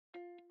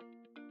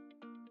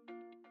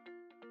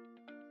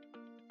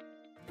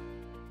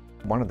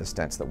One of the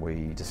stats that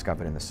we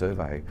discovered in the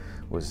survey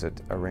was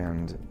that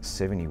around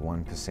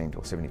 71%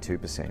 or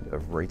 72%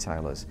 of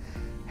retailers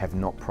have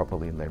not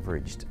properly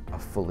leveraged a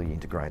fully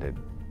integrated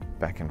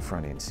back and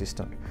front end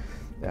system.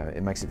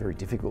 It makes it very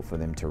difficult for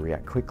them to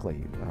react quickly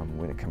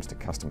when it comes to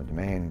customer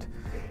demand.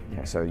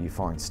 So you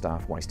find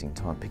staff wasting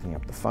time picking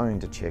up the phone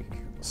to check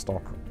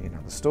stock in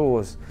other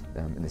stores,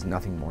 and there's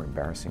nothing more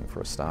embarrassing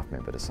for a staff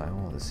member to say,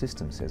 oh, the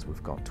system says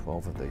we've got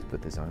 12 of these,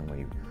 but there's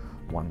only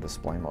one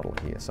display model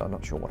here, so I'm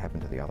not sure what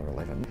happened to the other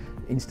 11.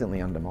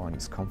 Instantly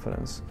undermines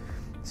confidence.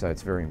 So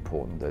it's very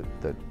important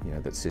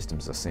that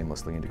systems are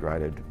seamlessly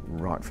integrated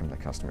right from the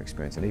customer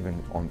experience, and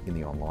even in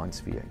the online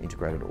sphere,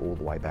 integrated all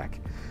the way back.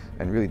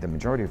 And really the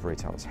majority of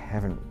retailers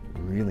haven't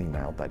really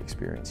nailed that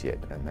experience yet,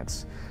 and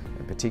that's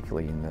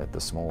particularly in the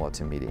smaller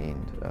to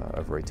mid-end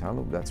of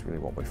retail. That's really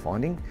what we're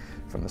finding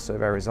from the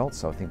survey results,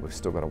 so I think we've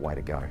still got a way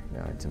to go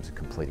in terms of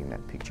completing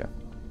that picture.